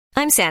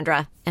I'm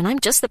Sandra, and I'm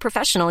just the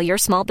professional your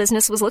small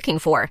business was looking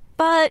for.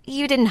 But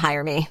you didn't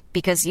hire me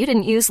because you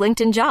didn't use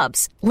LinkedIn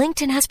Jobs.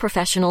 LinkedIn has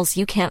professionals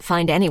you can't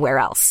find anywhere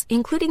else,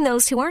 including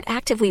those who aren't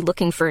actively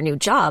looking for a new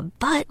job,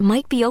 but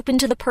might be open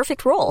to the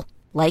perfect role,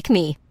 like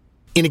me.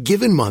 In a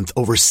given month,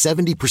 over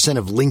 70%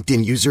 of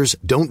LinkedIn users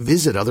don't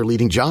visit other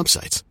leading job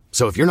sites.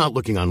 So if you're not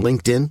looking on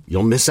LinkedIn,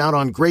 you'll miss out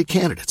on great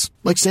candidates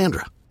like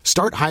Sandra.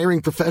 Start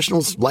hiring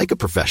professionals like a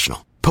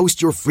professional.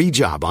 Post your free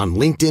job on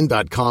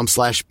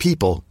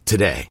linkedin.com/people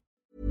today.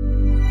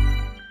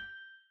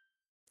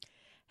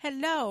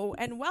 Hello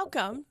and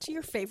welcome to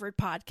your favorite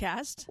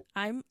podcast.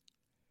 I'm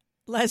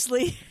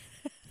Leslie.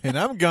 And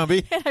I'm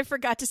Gumby. And I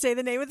forgot to say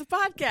the name of the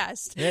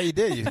podcast. Yeah, you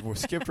did. You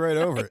skipped right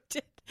over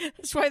it.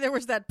 That's why there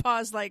was that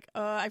pause like,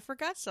 I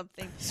forgot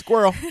something.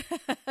 Squirrel.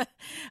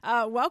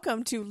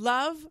 Welcome to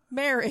Love,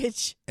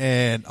 Marriage.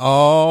 And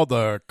all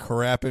the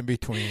crap in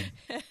between.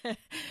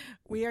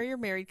 We are your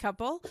married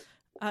couple.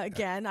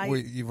 Again,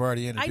 you've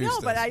already introduced us. I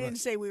know, but I didn't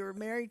say we were a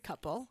married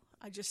couple.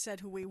 I just said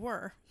who we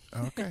were.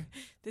 Okay.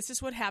 This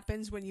is what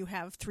happens when you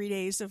have 3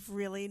 days of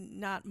really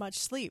not much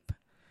sleep.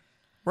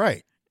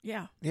 Right.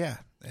 Yeah. Yeah.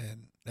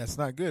 And that's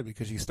not good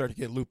because you start to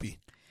get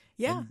loopy.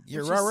 Yeah. And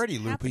you're already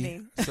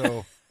loopy.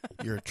 So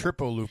you're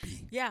triple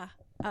loopy. Yeah.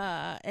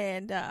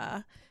 And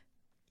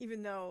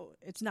even though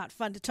it's not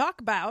fun to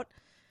talk about,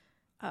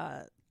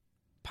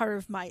 part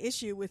of my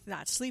issue with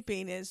not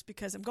sleeping is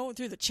because I'm going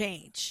through the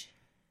change.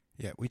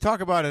 Yeah. We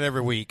talk about it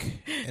every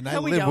week. And I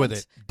live with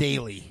it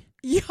daily.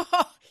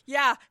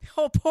 Yeah.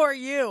 Oh, poor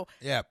you.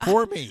 Yeah,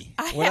 poor me.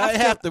 I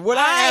have to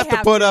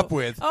put up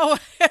with. Oh,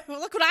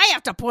 look what I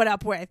have to put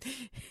up with.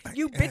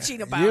 You bitching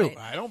about it.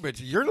 I don't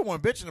bitch. You're the one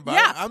bitching about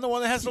Yeah. it. I'm the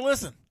one that has to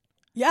listen.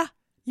 Yeah,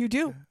 you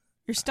do.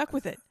 You're stuck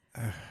with it.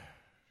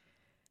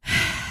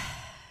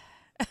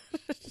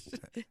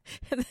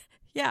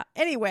 Yeah,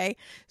 anyway,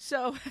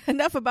 so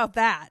enough about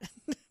that.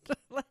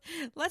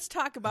 Let's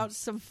talk about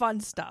some fun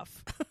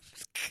stuff.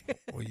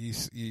 Well,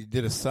 you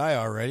did a sigh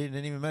already and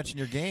didn't even mention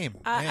your game.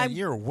 Man,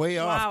 you're way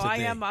off today. I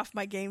am off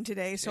my game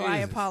today, so Jesus. I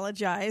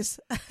apologize.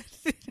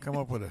 Come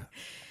up with a...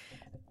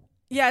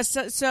 Yeah,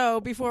 so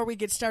before we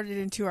get started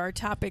into our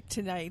topic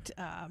tonight,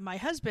 my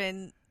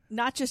husband,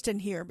 not just in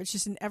here, but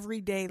just in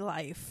everyday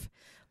life,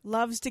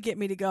 loves to get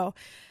me to go,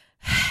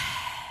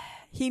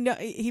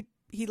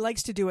 he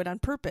likes to do it on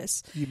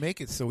purpose. You make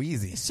it so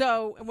easy.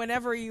 So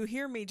whenever you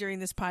hear me during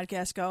this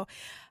podcast go,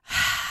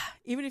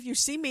 even if you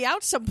see me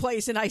out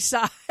someplace and I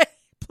sigh,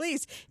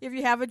 please, if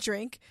you have a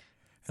drink.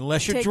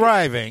 Unless you're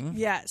driving.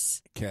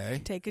 Yes.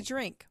 Okay. Take a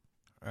drink.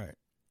 All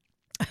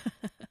right.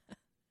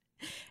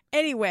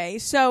 Anyway,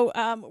 so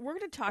we're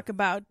going to talk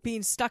about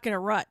being stuck in a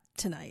rut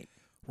tonight.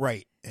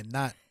 Right. And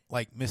not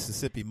like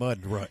Mississippi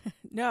mud rut.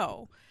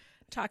 No.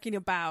 Talking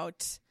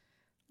about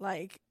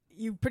like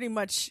you pretty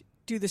much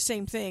do the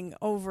same thing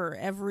over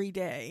every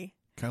day.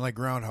 Kind of like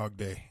Groundhog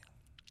Day.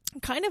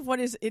 Kind of what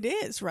it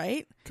is,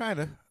 right? Kind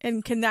of.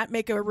 And can that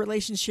make a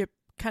relationship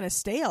kind of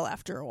stale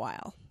after a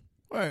while?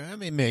 Well, I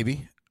mean,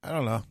 maybe. I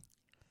don't know.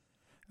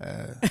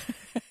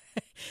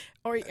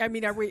 Or, I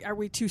mean, are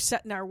we too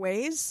set in our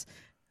ways?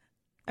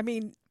 I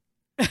mean...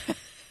 I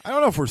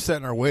don't know if we're set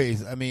in our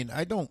ways. I mean,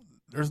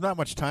 there's not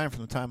much time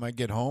from the time I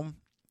get home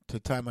to the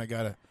time I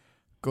got to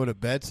go to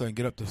bed so I can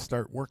get up to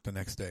start work the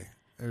next day.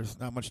 There's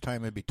not much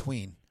time in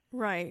between.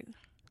 Right.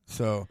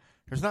 So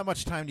there's not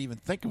much time to even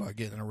think about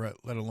getting in a rut,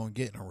 let alone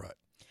get in a rut.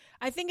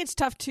 I think it's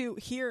tough, too,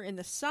 here in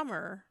the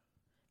summer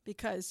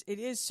because it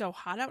is so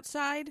hot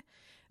outside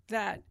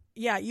that,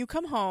 yeah, you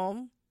come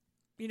home,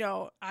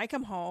 I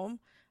come home,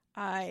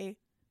 there's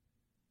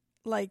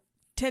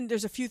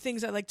a few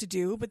things I like to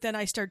do, but then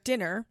I start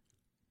dinner.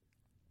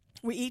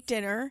 We eat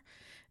dinner,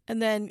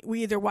 and then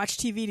we either watch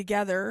TV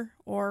together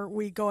or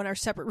we go in our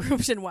separate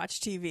rooms and watch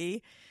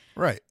TV.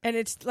 Right. And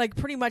it's like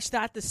pretty much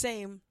the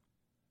same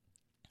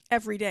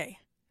every day,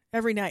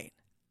 every night.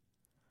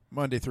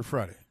 Monday through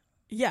Friday.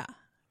 Yeah.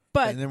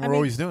 But and then we're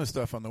always doing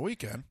stuff on the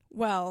weekend.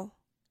 Well,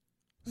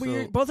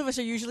 both of us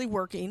are usually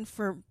working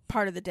for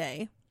part of the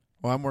day.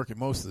 Well, I'm working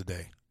most of the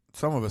day.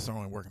 Some of us are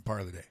only working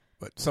part of the day,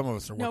 but some of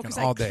us are working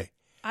all day.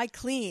 I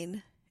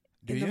clean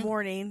Do in you? the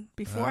morning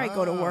before I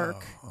go to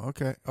work.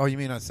 Okay. Oh, you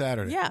mean on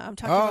Saturday? Yeah, I'm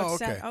talking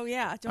about okay. Oh,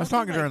 yeah. I was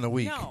talking during the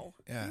week. No.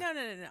 Yeah. No. All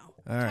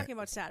I'm right. talking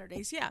about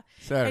Saturdays, yeah.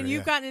 Saturday, and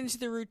you've gotten into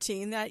the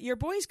routine that your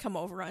boys come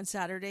over on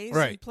Saturdays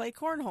right. and play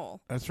cornhole.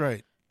 That's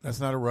right. That's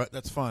not a rut.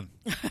 That's fun.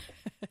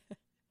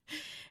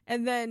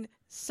 And then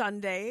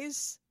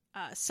Sundays,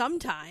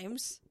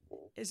 sometimes,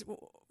 is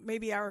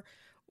maybe our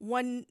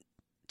one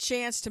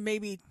chance to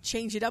maybe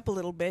change it up a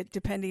little bit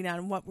depending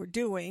on what we're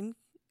doing.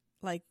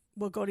 Like,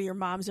 we'll go to your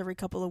mom's every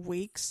couple of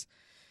weeks.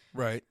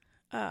 Right.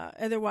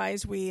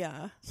 Otherwise, we...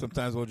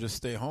 Sometimes we'll just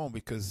stay home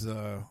because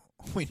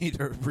we need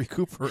to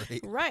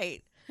recuperate.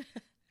 Right.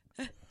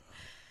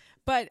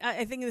 But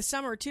I think in the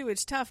summer, too,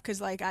 it's tough because,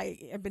 like,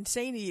 I've been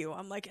saying to you,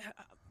 I'm like,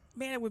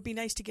 man, it would be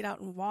nice to get out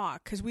and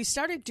walk. Because we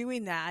started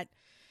doing that.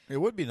 It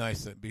would be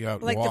nice to be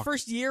out and walk. walk. The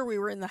first year we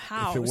were in the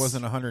house. If it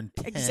wasn't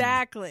 110.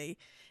 Exactly.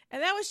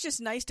 And that was just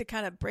nice to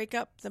kind of break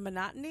up the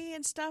monotony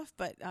and stuff.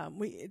 But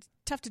it's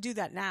tough to do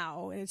that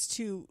now, and it's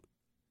too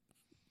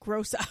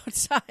gross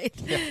outside.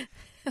 Yeah.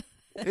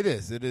 It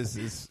is.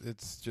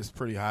 It's just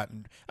pretty hot,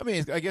 and I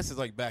mean, I guess it's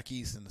like back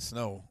east in the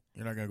snow.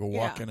 You're not going to go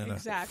walking in a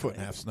foot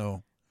and a half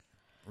snow,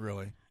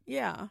 really.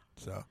 Yeah.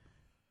 So,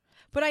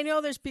 but I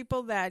know there's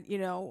people that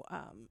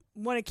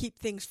want to keep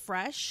things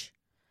fresh,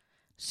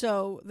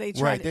 so they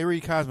try. Right, they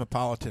read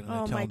Cosmopolitan and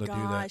oh they tell my them to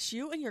do that. gosh,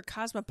 you and your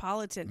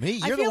Cosmopolitan. Me,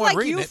 you're I the feel one like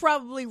reading you've it.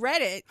 probably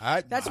read it.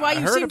 That's why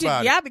you seem to.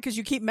 About Yeah, it. because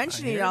you keep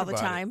mentioning it heard all the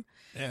about it. time.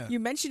 Yeah. You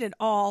mention it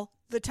all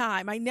the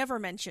time. I never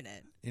mention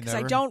it You because I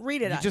never? don't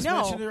read it. You just no.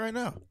 mentioned it right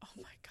now. Oh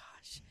my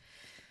gosh.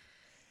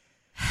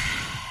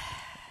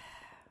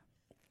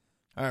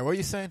 All right, what are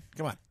you saying?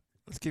 Come on,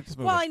 let's keep this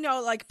moving. Well, I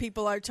know like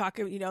people are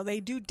talking, they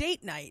do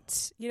date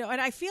nights, and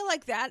I feel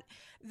like that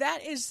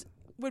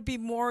would be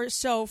more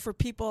so for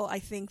people I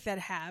think that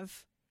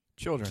have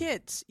Children,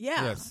 kids.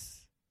 Yeah. Yes.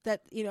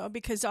 That,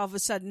 because all of a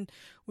sudden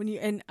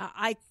and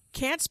I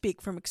can't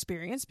speak from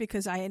experience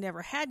because I had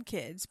never had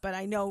kids, but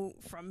I know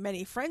from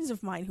many friends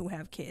of mine who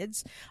have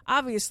kids,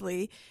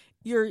 obviously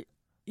your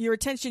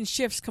attention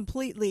shifts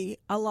completely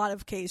a lot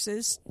of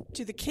cases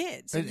to the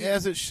kids.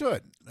 As it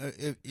should.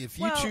 If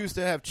you choose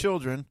to have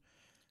children,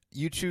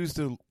 you choose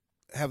to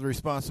have the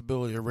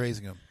responsibility of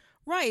raising them.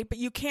 Right, but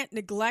you can't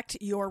neglect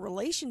your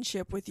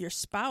relationship with your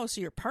spouse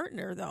or your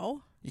partner,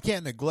 though. You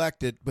can't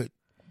neglect it, but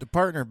the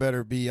partner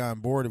better be on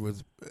board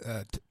with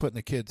putting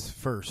the kids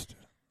first.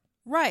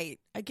 Right,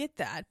 I get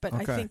that, but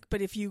Okay. I think,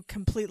 but if you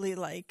completely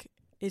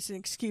it's an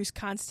excuse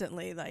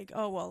constantly,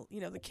 oh well,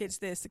 the kid's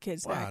this, the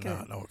kid's that.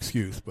 No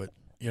excuse, but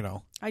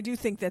I do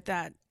think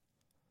that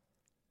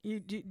you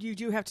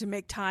do have to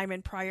make time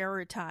and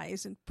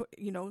prioritize and put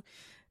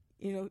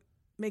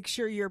make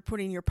sure you're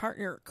putting your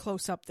partner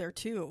close up there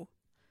too.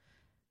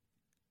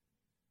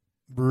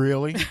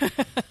 Really?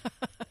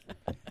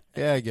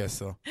 Yeah, I guess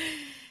so.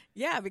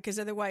 Yeah, because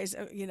otherwise,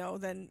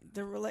 then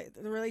the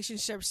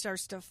relationship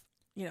starts to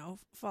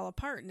fall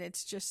apart, and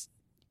it's just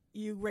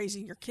you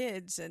raising your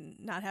kids and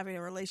not having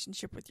a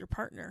relationship with your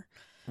partner,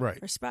 Right.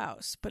 or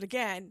spouse. But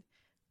again,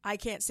 I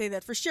can't say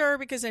that for sure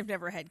because I've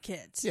never had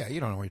kids. Yeah, you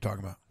don't know what you're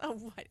talking about. Oh,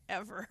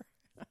 whatever.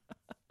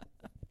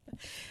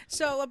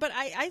 So, but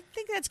I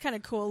think that's kind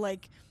of cool,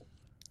 like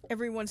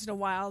every once in a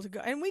while to go.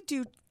 And we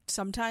do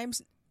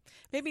sometimes,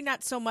 maybe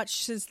not so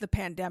much since the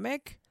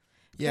pandemic.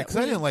 Yeah, because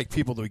I didn't like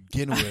people to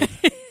begin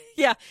with.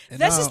 Yeah, And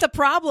that's now- just the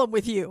problem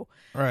with you.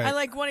 Right.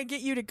 I want to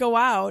get you to go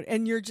out,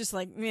 and you're just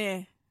like,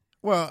 meh.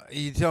 Well,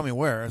 you tell me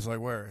where. It's like,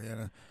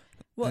 where?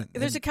 Well,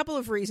 there's a couple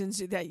of reasons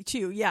that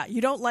too. Yeah, you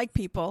don't like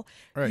people.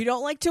 Right. You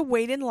don't like to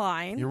wait in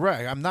line. You're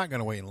right. I'm not going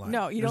to wait in line.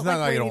 No, you It's don't not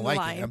like I don't waiting in like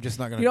line. it. I'm just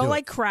not going to You do don't it.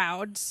 like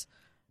crowds.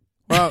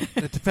 Well,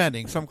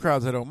 depending. Some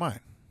crowds I don't mind.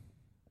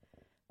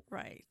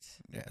 Right.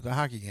 Yeah, the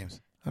hockey games.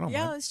 I don't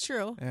Yeah, mind. that's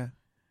true. Yeah,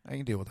 I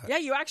can deal with that. Yeah,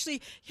 you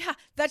actually. Yeah,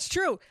 that's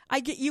true.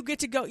 You get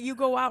to go. You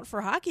go out for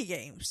hockey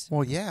games.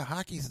 Well, yeah,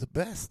 hockey's the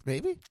best,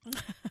 baby.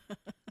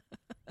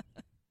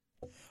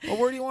 Well,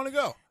 where do you want to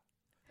go?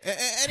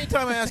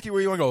 Anytime I ask you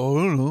where you want to go,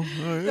 I don't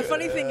know. The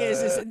funny thing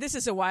is this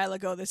is a while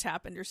ago this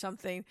happened or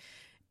something.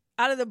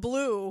 Out of the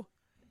blue,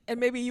 and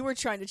maybe you were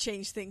trying to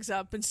change things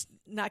up and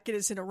not get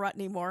us in a rut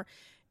anymore.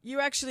 You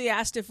actually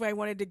asked if I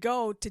wanted to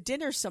go to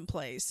dinner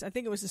someplace. I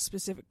think it was a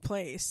specific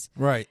place.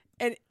 Right,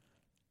 And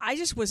I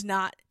just was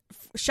not,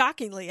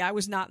 shockingly, I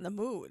was not in the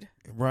mood.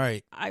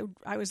 right. I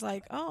was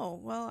like, oh,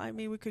 well, I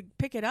mean, we could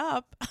pick it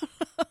up.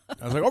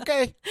 I was like,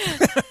 okay.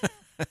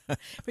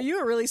 But you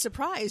were really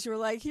surprised. You were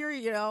like, here,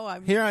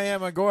 I'm. Here I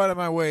am. I go out of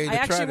my way to I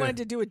try actually to. wanted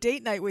to do a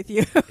date night with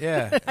you.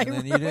 Yeah, I and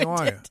then you really didn't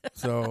want did. to.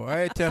 So I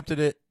attempted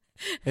it.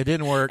 It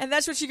didn't work. And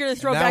that's what you're going to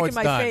throw Now back in it's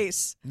my done.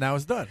 face. Now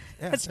it's done.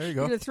 Yeah, That's, there you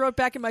You're go. going to throw it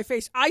back in my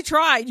face. I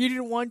tried. You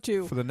didn't want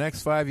to. For the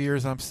next 5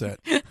 years, I'm set.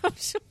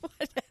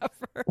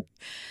 Whatever.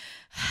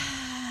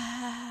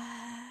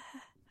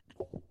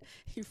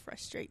 You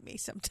frustrate me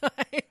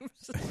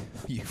sometimes.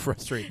 You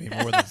frustrate me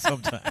more than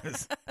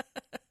sometimes.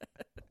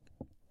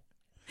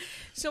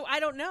 So I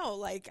don't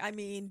know.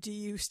 Do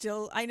you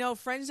still? I know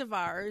friends of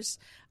ours.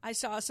 I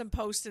saw some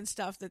posts and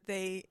stuff that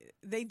they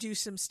do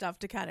some stuff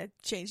to kind of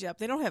change it up.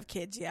 They don't have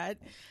kids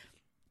yet.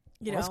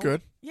 You know, That's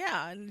good.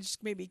 Yeah, and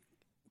just maybe.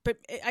 But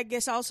I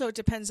guess also it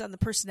depends on the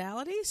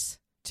personalities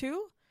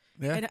too,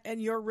 Yeah.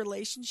 and your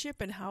relationship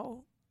and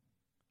how.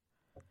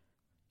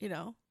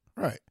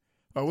 Right.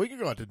 Well, we can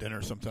go out to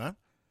dinner sometime.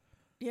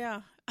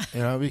 Yeah.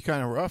 It'd be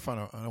kind of rough on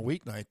a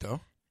weeknight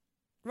though.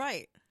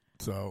 Right.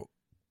 So,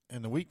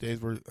 and the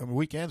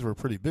weekends were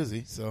pretty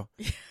busy. So,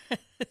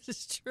 This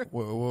is true.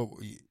 what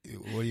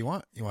do you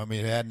want? You want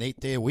me to add an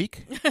 8-day a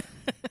week?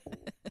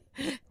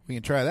 We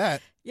can try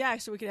that. Yeah,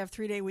 so we could have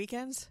 3-day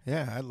weekends.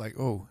 Yeah, I'd like.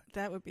 Oh,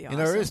 That would be awesome.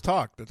 there is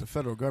talk that the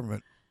federal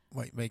government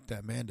might make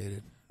that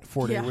mandated.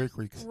 4-day Yeah. work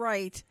weeks.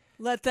 Right.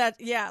 Let that.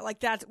 Yeah,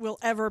 like that will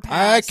ever pass.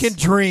 I can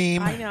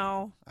dream. I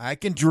know. I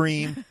can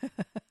dream.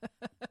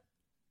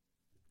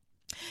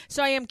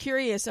 So I am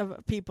curious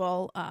of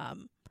people.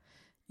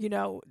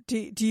 Do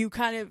you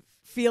kind of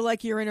feel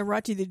like you're in a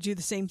rut? Do you do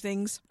the same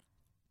things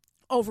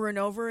over and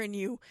over, and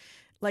you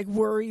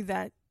worry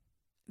that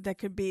that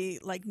could be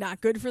like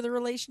not good for the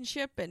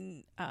relationship?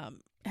 And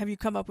have you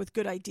come up with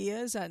good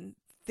ideas on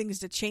things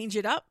to change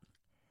it up?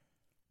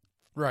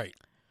 Right.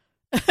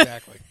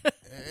 Exactly.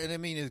 And I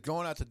mean, is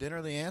going out to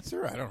dinner the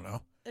answer? I don't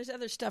know. There's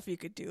other stuff you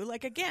could do.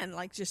 Like, again,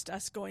 like just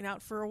us going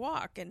out for a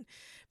walk. And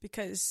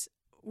because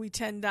we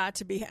tend not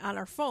to be on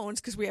our phones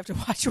because we have to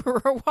watch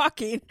where we're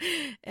walking,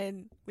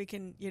 and we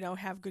can,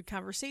 have good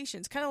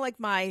conversations. Kind of like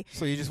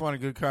So you just want a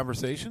good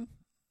conversation?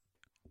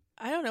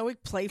 I don't know,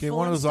 playful. Get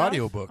one of those stuff.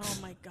 audiobooks.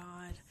 Oh my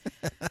God.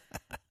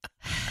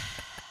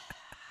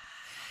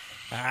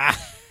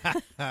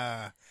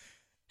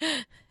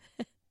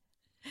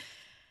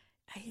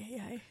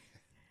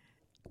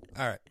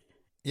 All right.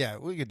 Yeah,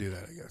 we could do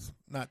that, I guess.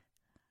 Not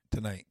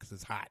tonight because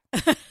it's hot.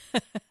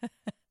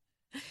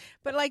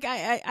 But like,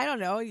 I don't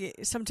know.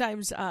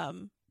 Sometimes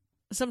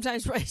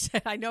right,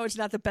 I know it's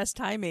not the best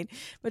timing,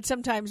 but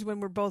sometimes when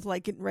we're both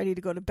like getting ready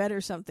to go to bed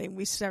or something,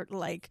 we start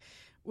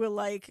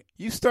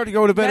you start to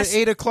go to bed at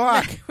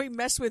 8:00. We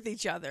mess with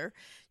each other,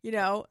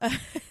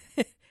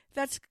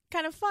 That's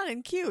kind of fun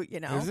and cute,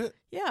 Is it?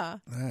 Yeah.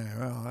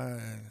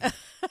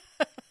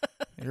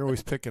 You're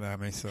always picking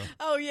on me, so.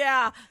 Oh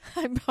yeah,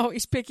 I'm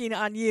always picking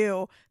on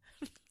you.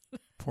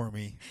 Poor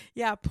me.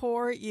 Yeah,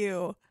 poor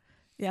you.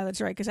 Yeah,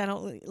 that's right, because I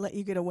don't let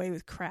you get away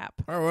with crap.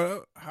 All right,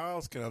 well, how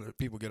else can other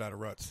people get out of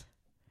ruts?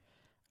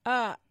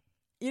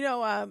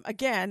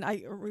 Again,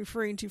 I'm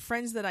referring to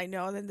friends that I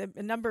know, and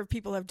a number of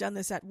people have done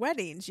this at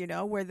weddings,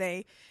 where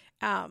they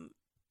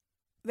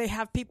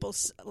have people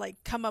like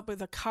come up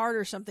with a card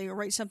or something or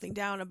write something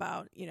down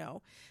about,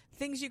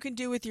 things you can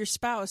do with your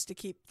spouse to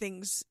keep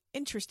things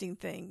interesting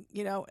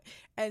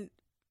and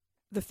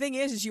the thing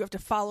is you have to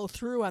follow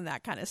through on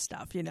that kind of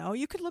stuff,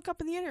 You could look up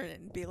in the internet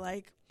and be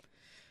like,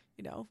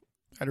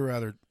 I'd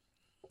rather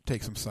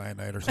take some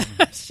cyanide or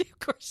something. Of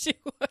course you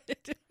would.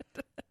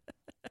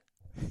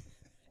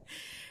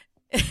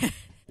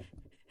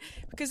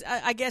 Because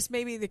I guess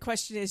maybe the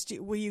question is,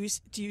 do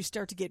you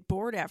start to get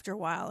bored after a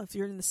while if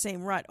you're in the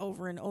same rut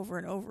over and over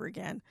and over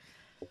again?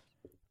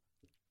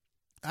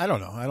 I don't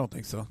know. I don't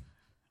think so.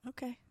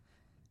 Okay.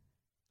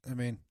 I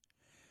mean,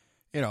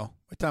 by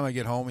the time I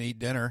get home and eat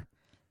dinner,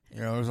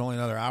 there's only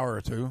another hour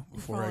or two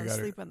before I got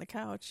to sleep on the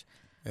couch.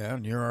 Yeah,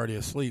 and you're already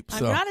asleep.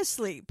 I'm not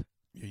asleep.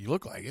 You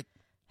look like it.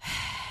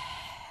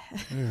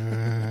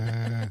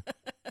 You're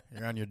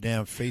on your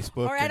damn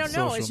Facebook. Or I don't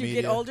know. As you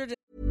get older.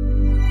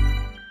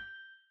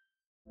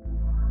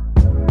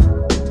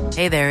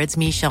 Hey there, it's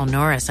Michelle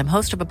Norris. I'm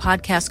host of a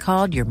podcast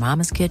called Your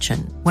Mama's Kitchen.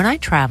 When I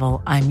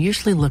travel, I'm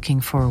usually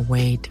looking for a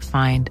way to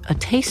find a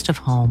taste of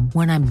home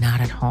when I'm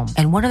not at home.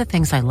 And one of the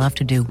things I love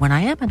to do when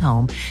I am at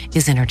home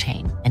is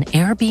entertain. And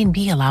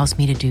Airbnb allows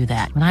me to do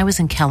that. When I was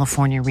in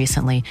California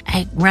recently,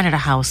 I rented a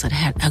house that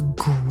had a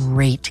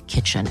great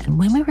kitchen. And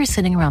when we were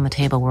sitting around the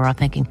table, we were all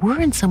thinking,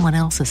 we're in someone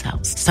else's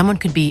house. Someone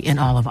could be in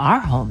all of our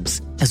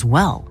homes as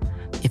well.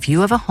 If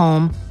you have a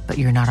home, but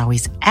you're not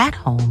always at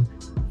home,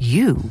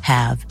 you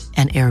have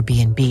an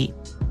Airbnb.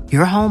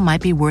 Your home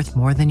might be worth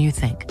more than you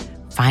think.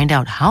 Find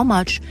out how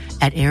much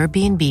at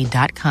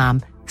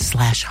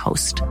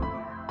airbnb.com/host.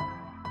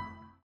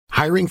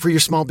 Hiring for your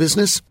small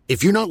business?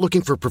 If you're not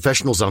looking for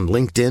professionals on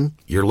LinkedIn,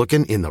 you're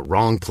looking in the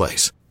wrong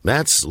place.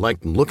 That's like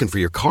looking for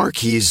your car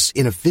keys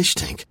in a fish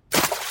tank.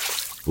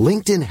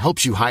 LinkedIn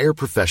helps you hire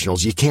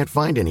professionals you can't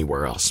find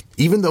anywhere else,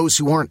 even those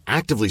who aren't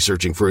actively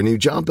searching for a new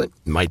job but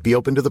might be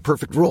open to the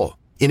perfect role.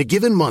 In a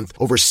given month,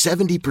 over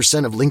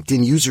 70% of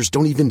LinkedIn users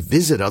don't even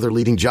visit other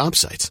leading job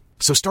sites.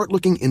 So start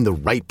looking in the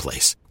right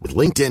place. With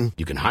LinkedIn,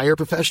 you can hire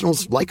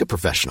professionals like a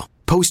professional.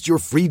 Post your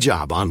free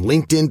job on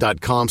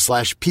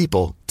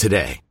linkedin.com/people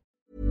today.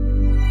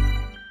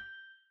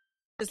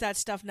 Does that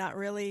stuff not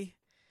really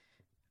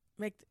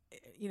make,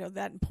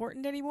 that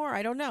important anymore?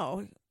 I don't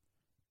know.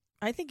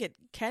 I think it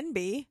can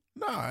be.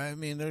 No, I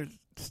mean, there's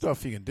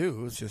stuff you can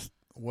do. It's just,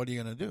 what are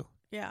you going to do?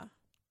 Yeah.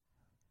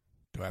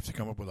 Do I have to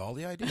come up with all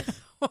the ideas?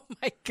 Oh,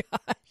 my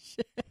gosh.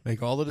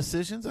 Make all the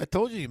decisions? I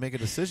told you make a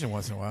decision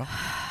once in a while.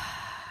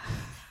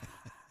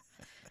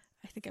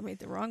 I think I made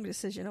the wrong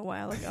decision a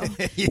while ago.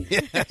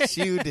 Yes,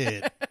 you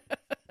did.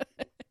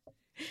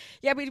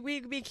 Yeah,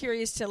 we'd be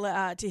curious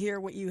to hear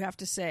what you have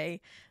to say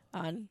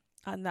on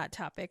that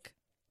topic.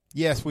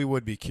 Yes, we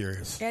would be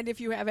curious. And if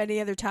you have any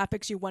other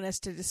topics you want us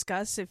to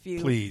discuss,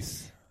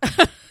 Please.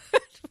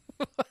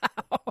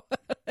 Wow.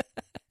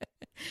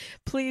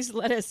 Please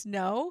let us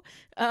know.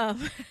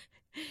 And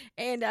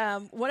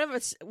one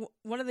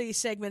of the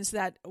segments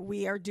that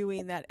we are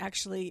doing that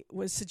actually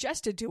was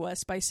suggested to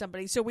us by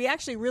somebody. So we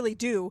actually really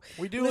do.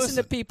 We do listen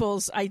to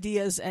people's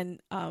ideas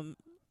and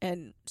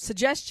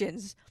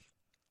suggestions.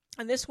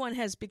 And this one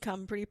has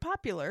become pretty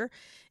popular.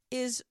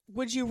 Is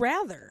Would You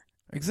Rather?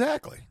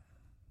 Exactly.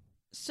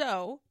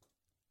 So,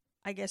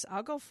 I guess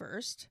I'll go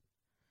first.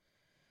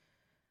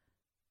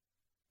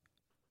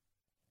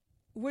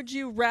 Would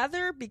you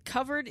rather be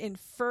covered in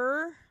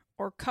fur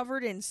or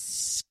covered in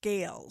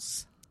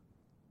scales?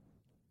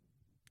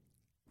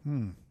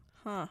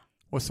 Huh.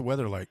 What's the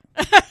weather like?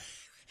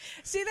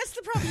 See, that's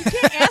the problem. You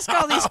can't ask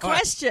all these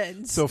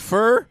questions. So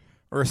fur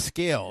or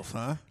scales,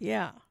 huh?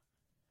 Yeah.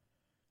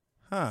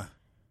 Huh.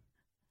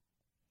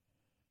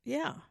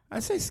 Yeah. I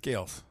say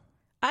scales.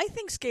 I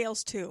think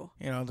scales too.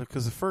 You know,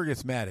 because the fur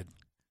gets matted,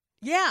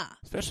 Yeah.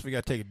 especially if you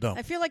got to take a dump.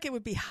 I feel like it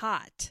would be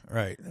hot.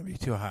 Right. That'd be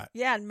too hot.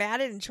 Yeah, and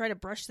matted and try to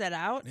brush that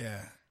out.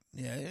 Yeah.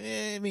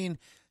 Yeah. I mean,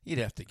 you'd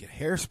have to get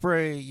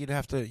hairspray. You'd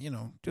have to,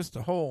 just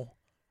a whole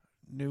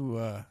new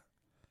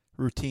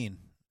routine.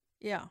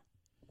 Yeah.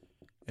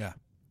 Yeah.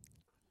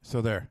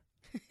 So there.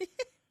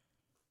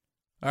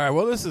 All right.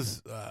 Well, this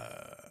is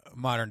a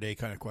modern day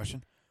kind of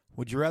question.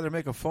 Would you rather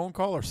make a phone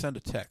call or send a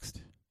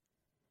text?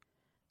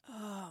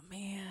 Oh,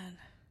 man.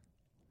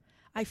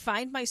 I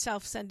find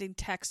myself sending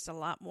texts a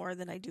lot more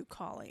than I do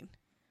calling.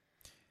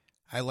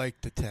 I like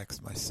to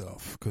text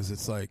myself because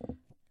it's like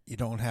you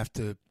don't have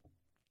to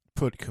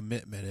put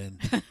commitment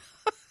in.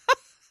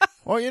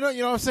 Well, you know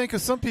what I'm saying?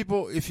 Because some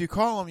people, if you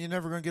call them, you're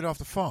never going to get off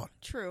the phone.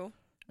 True.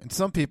 And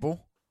some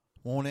people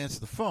won't answer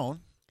the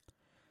phone.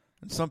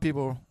 And some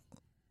people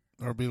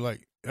will be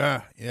like,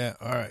 yeah,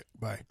 all right,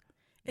 bye.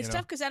 It's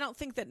tough because I don't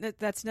think that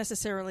that's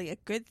necessarily a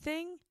good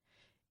thing.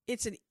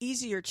 It's an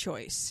easier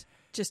choice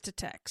just to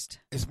text.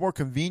 It's more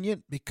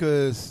convenient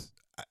because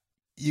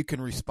you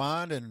can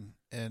respond and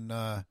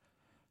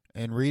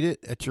read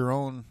it at your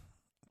own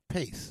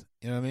pace.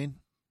 You know what I mean?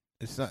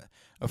 It's not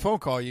a phone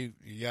call. You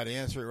got to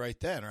answer it right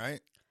then,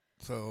 right?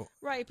 So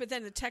right, but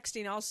then the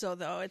texting also,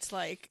 though, it's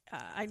like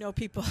I know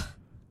people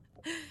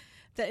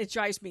that it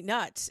drives me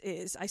nuts.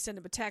 Is I send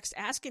them a text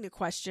asking a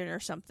question or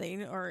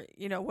something, or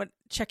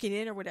checking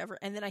in or whatever,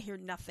 and then I hear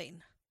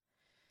nothing.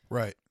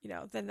 Right.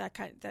 Then that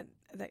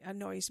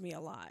annoys me a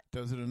lot.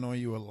 Does it annoy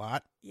you a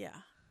lot? Yeah.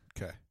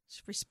 Okay.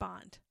 Just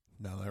respond.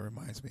 No, that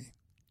reminds me.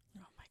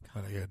 Oh my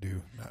God. What I gotta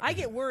do? I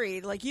get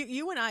worried. Like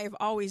you and I have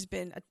always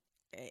been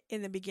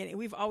in the beginning.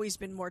 We've always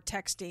been more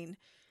texting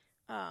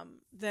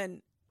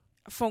than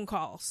phone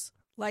calls.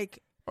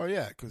 Like. Oh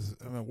yeah, because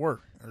I'm at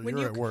work. Or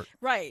you're at work.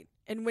 Right.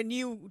 And when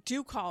you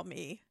do call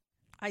me,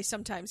 I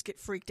sometimes get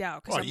freaked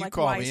out because I'm you like,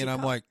 call why me is and he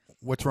I'm like,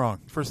 what's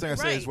wrong? First thing I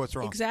say is, Right. what's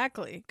wrong?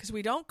 Exactly, because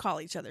we don't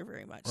call each other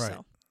very much. Right.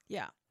 So,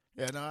 yeah.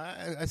 Yeah, no,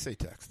 I say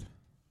text.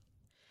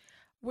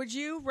 Would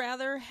you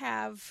rather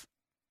have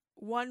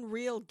one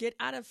real get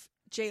out of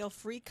jail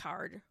free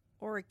card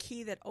or a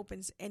key that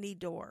opens any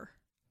door?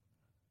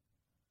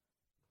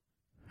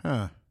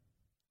 Huh.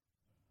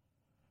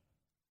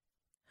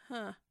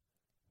 Huh.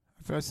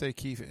 If I say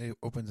key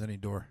opens any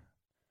door.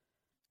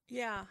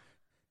 Yeah.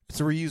 It's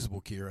a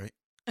reusable key, right?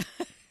 I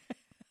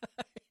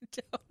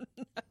don't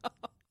know.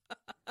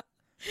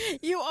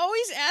 You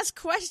always ask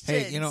questions.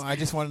 Hey, I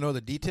just want to know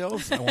the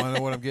details. I want to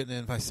know what I'm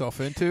getting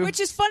myself into. Which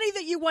is funny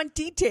that you want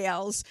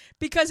details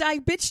because I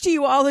bitch to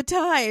you all the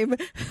time.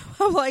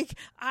 I'm like,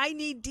 I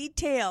need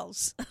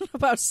details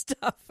about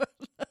stuff.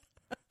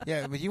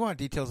 Yeah, but you want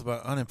details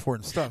about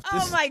unimportant stuff.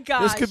 Oh, my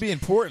gosh. This could be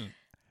important.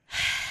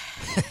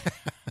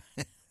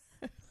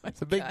 Oh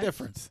it's a big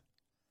difference.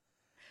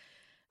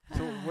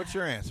 So what's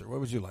your answer? What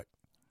would you like?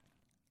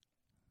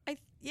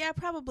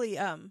 Probably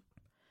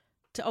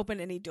to open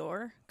any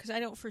door because I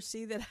don't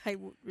foresee that I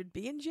would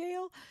be in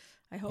jail.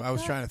 I hope. Well, I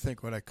was not. trying to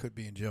think what I could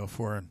be in jail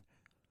for, and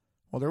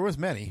there was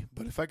many.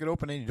 But if I could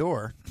open any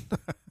door,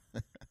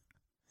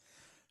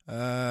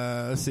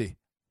 let's see.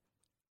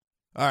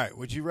 All right,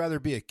 would you rather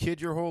be a kid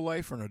your whole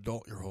life or an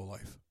adult your whole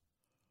life?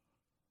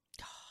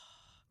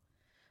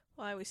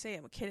 Well, I always say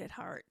I'm a kid at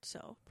heart,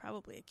 so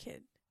probably a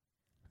kid.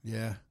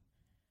 Yeah,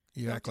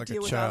 you Don't act like a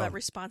deal child. with all that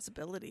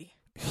responsibility.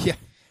 Yeah,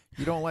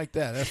 you don't like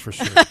that. That's for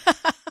sure.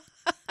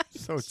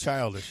 So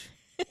childish.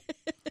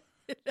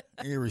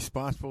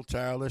 Irresponsible,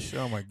 childish.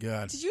 Oh, my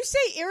God. Did you say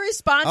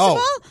irresponsible?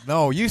 Oh,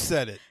 no, you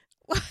said it.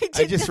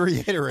 I just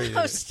reiterated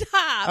Oh, it. stop.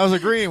 I was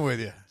agreeing with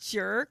you.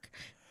 Jerk.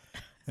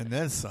 And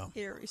then some.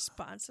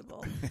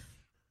 Irresponsible.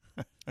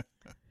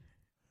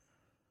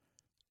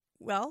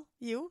 Well,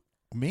 you?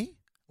 Me?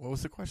 What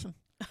was the question?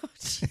 Oh,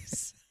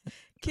 jeez.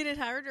 Kid at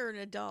heart or an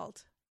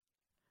adult?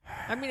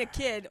 I mean, a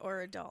kid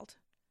or adult.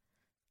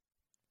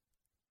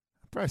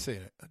 I'd probably say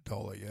an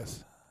adult, I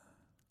guess.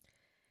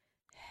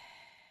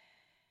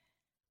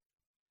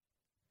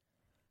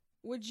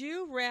 Would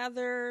you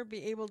rather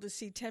be able to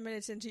see 10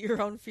 minutes into your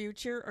own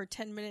future or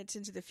 10 minutes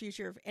into the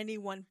future of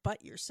anyone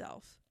but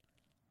yourself?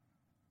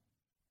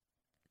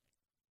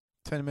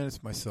 10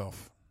 minutes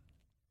myself.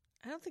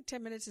 I don't think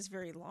 10 minutes is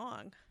very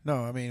long.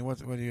 No, I mean,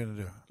 what are you going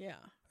to do? Yeah.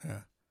 Yeah.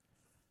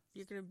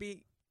 You're going to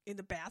be in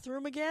the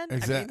bathroom again?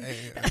 Exactly. I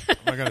mean...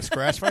 Am I going to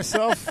scratch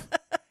myself?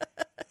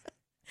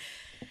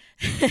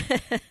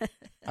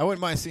 I wouldn't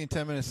mind seeing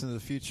 10 minutes into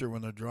the future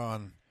when they're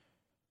drawing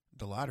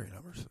the lottery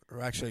numbers.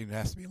 Or actually, it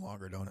has to be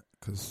longer, don't it?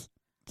 Because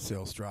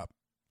sales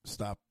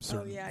stop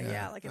certain. Oh,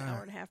 yeah, like an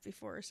hour and a half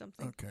before or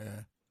something. Okay.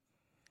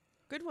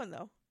 Good one,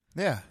 though.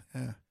 Yeah.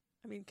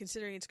 I mean,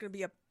 considering it's going to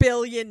be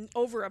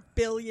over $1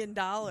 billion.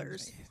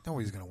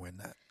 Nobody's going to win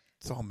that.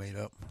 It's all made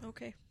up.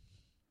 Okay.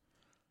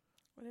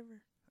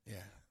 Whatever.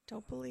 Yeah.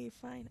 Don't believe.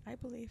 Fine. I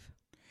believe.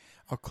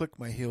 I'll click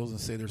my heels and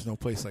say there's no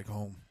place like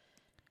home.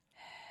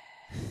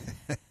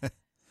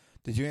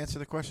 Did you answer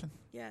the question?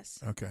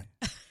 Yes. Okay.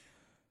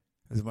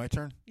 Is it my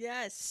turn?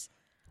 Yes.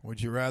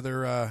 Would you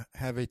rather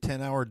have a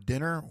 10-hour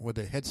dinner with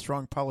a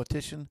headstrong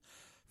politician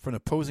from an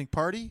opposing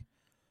party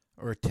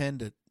or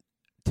attend a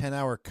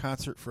 10-hour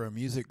concert for a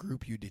music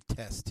group you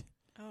detest?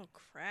 Oh,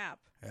 crap.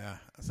 Yeah,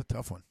 that's a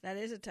tough one. That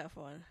is a tough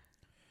one.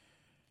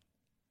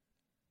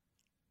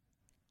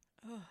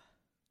 Oh.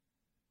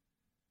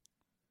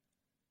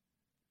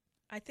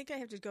 I think I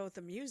have to go with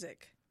the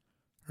music.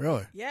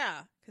 Really?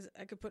 Yeah, because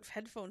I could put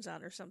headphones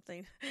on or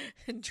something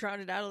and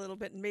drown it out a little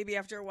bit, and maybe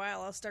after a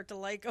while I'll start to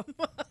like them.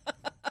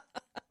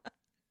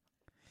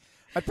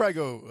 I'd probably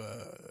go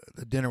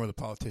the dinner with a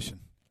politician.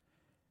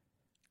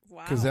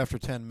 Wow. Because after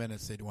 10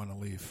 minutes, they'd want to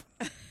leave.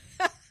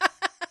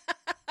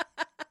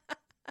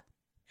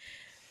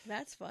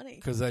 That's funny.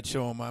 Because I'd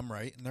show them I'm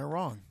right and they're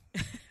wrong.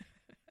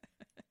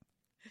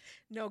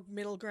 No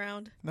middle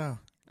ground. No.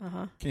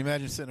 Uh-huh. Can you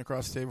imagine sitting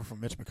across the table from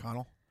Mitch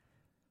McConnell?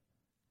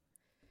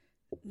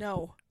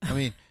 No. I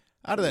mean,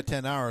 out of that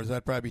 10 hours,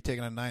 I'd probably be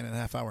taking a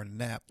 9.5-hour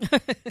nap.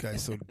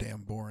 Guy's so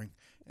damn boring.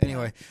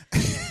 Anyway.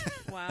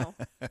 Wow.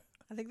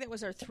 I think that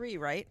was our 3,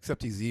 right?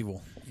 Except he's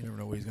evil. You never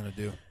know what he's going to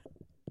do.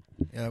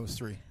 Yeah, that was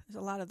 3.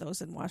 There's a lot of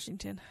those in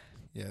Washington.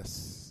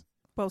 Yes.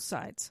 Both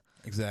sides.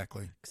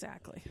 Exactly.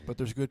 Exactly. But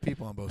there's good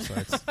people on both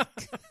sides.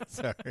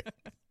 Sorry.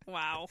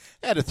 Wow.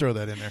 I had to throw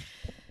that in there.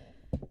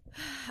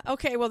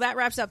 Okay, well, that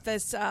wraps up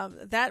this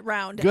that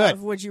round Good.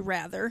 of Would You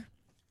Rather.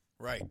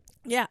 Right.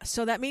 Yeah,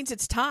 so that means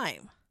it's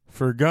time.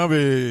 For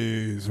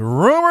Gumby's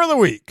Rumor of the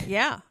Week.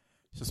 Yeah.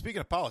 So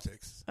speaking of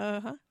politics,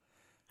 Uh-huh.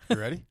 you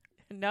ready?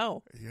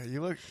 No. Yeah,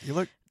 you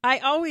look. I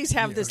always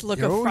have this look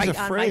you're of always fright on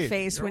my afraid.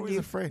 face You're when always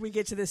afraid. we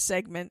get to this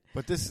segment.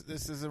 But this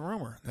is a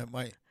rumor that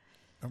might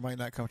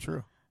not come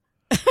true.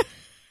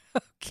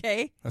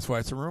 Okay. That's why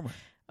it's a rumor.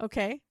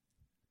 Okay.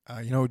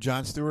 You know who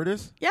Jon Stewart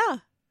is? Yeah.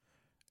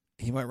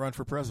 He might run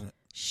for president.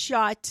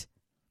 Shut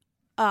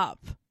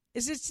up.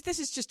 This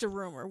is just a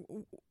rumor.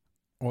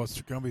 Well,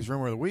 it's Gumby's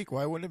Rumor of the Week.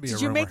 Why wouldn't it be a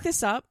Did rumor? you make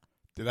this up?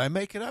 Did I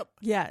make it up?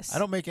 Yes. I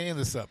don't make any of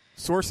this up.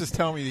 Sources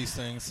tell me these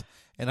things,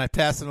 and I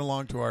pass it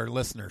along to our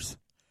listeners.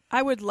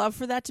 I would love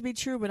for that to be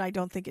true, but I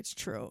don't think it's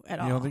true at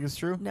all. You don't think it's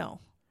true? No.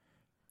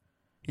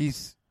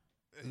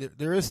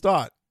 There is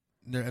thought.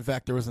 In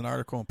fact, there was an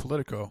article in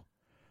Politico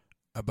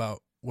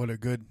about what a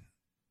good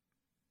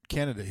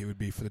candidate he would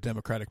be for the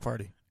Democratic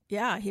Party.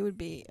 Yeah, he would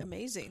be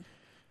amazing.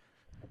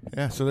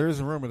 Yeah, so there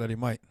is a rumor that he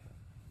might.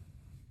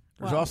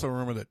 There's Well. also a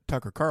rumor that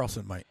Tucker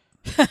Carlson might.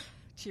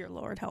 Dear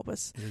Lord, help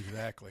us.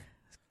 Exactly.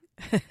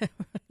 I'm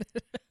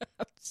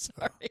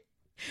sorry.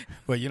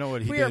 But you know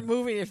what he We did? are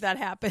moving if that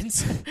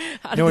happens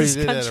out You know of what this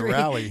he did country. at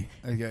a rally?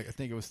 I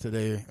think it was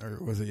today, or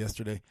was it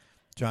yesterday?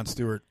 Jon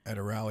Stewart at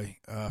a rally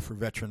for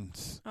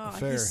Veterans Oh,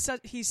 Affairs.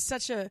 he's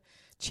such a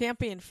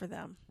champion for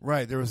them.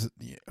 Right. There was,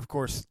 of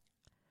course,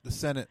 the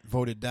Senate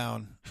voted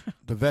down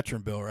the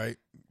veteran bill, right?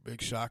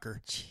 Big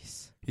shocker.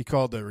 Jeez. He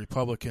called the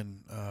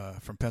Republican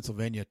from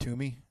Pennsylvania,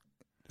 Toomey,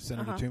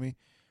 Senator Toomey,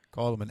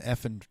 called him an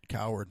effing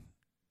coward.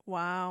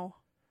 Wow.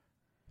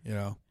 You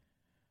know?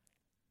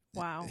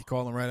 Wow. He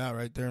called him right out,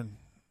 right there in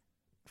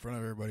front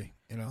of everybody,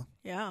 you know?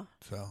 Yeah.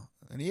 So,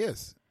 and he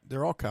is.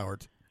 They're all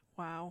cowards.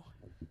 Wow.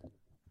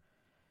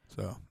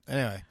 So,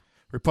 anyway,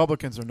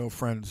 Republicans are no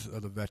friends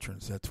of the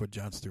veterans. That's what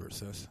Jon Stewart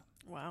says.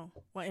 Wow.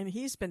 Well, and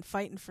he's been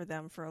fighting for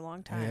them for a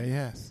long time. Yeah,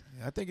 yes.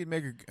 I think he'd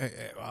make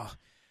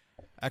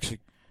actually,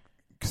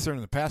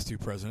 concerning the past 2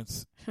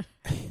 presidents,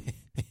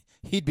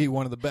 he'd be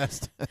one of the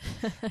best.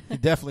 He's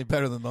definitely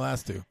better than the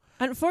last 2.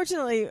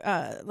 Unfortunately,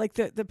 like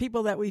the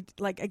people that we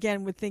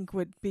again would think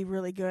would be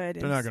really good.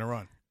 They're not going to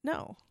run.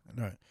 No.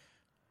 Right.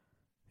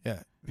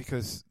 Yeah,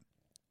 because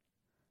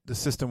the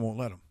system won't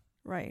let them.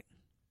 Right.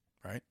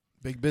 Right.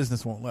 Big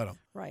business won't let them.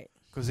 Right.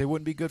 Because they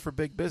wouldn't be good for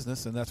big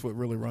business, and that's what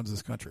really runs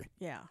this country.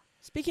 Yeah.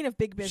 Speaking of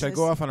big business, Should I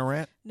go off on a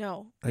rant?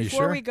 No. Are you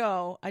Before sure? we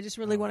go, I just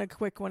really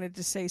wanted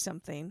to say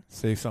something.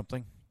 Say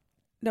something.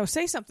 No,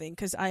 say something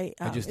because I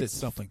just did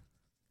something.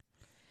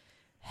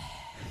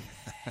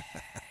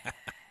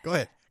 Go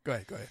ahead.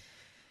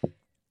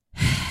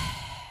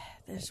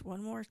 There's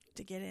one more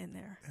to get in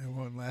there. And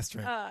one last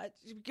drink.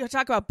 You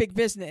talk about big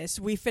business.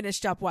 We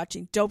finished up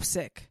watching Dope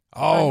Sick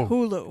Oh. on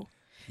Hulu.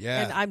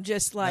 Yeah. And I'm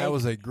just like, that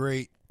was a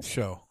great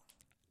show.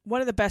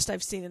 one of the best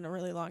I've seen in a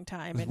really long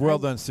time. It was And well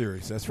done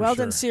series, that's for well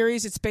sure. done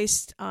series. It's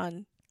based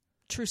on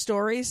true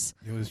stories.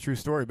 It was a true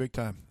story, big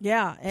time.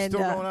 Yeah. And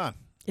Still going on.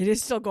 It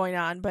is still going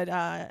on. But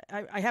I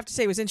have to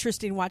say it was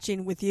interesting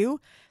watching with you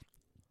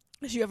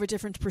because you have a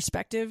different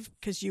perspective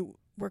because you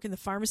work in the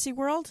pharmacy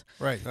world.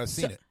 Right, I've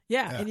seen it.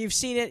 Yeah, and you've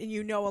seen it and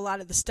you know a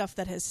lot of the stuff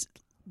that has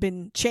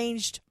been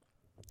changed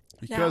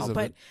Because now. of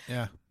But it.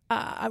 Yeah.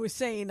 I was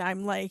saying,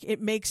 I'm like,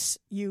 it makes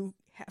you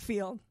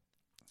feel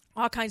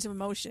all kinds of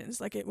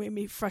emotions. Like it made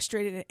me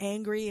frustrated and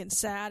angry and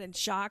sad and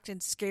shocked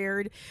and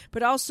scared,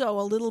 but also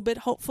a little bit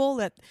hopeful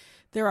that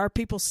there are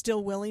people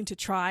still willing to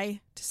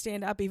try to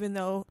stand up, even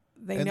though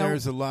they And know.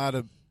 there's a lot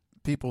of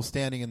people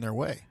standing in their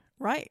way.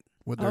 Right.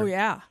 With Oh,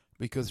 yeah.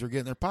 Because they're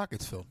getting their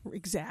pockets filled.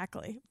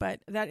 Exactly. But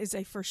that is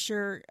a for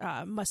sure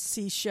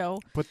must-see show.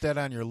 Put that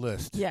on your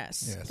list.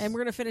 Yes. And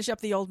we're going to finish up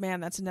The Old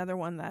Man. That's another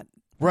one that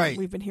Right.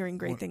 We've been hearing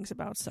great things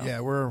about. So yeah,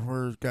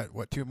 we're got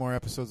what 2 more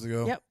episodes to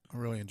go. Yep. I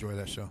really enjoy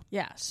that show.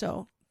 Yeah,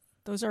 so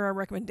those are our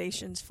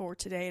recommendations for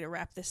today to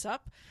wrap this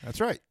up. That's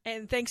right.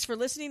 And thanks for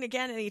listening.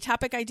 Again, any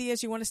topic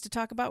ideas you want us to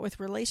talk about with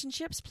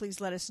relationships, please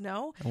let us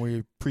know. And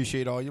we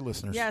appreciate all you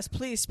listeners. Yes,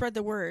 please spread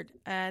the word.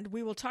 And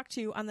we will talk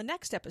to you on the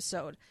next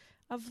episode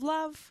of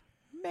Love,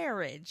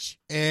 Marriage,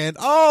 and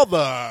all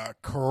the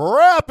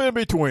crap in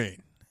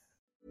between.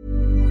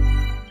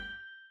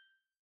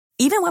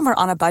 Even when we're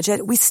on a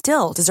budget, we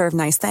still deserve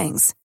nice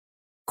things.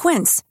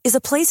 Quince is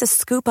a place to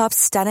scoop up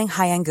stunning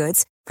high-end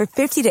goods for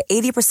 50 to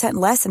 80%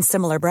 less than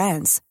similar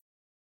brands.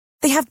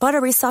 They have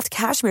buttery soft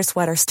cashmere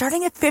sweaters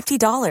starting at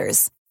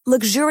 $50,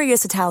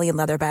 luxurious Italian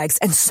leather bags,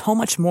 and so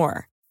much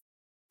more.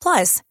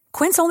 Plus,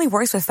 Quince only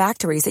works with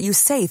factories that use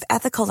safe,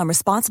 ethical, and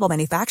responsible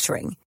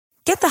manufacturing.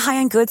 Get the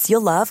high-end goods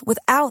you'll love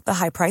without the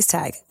high price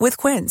tag with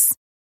Quince.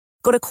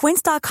 Go to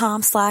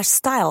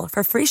quince.com/style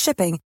for free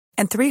shipping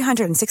and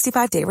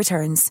 365-day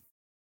returns.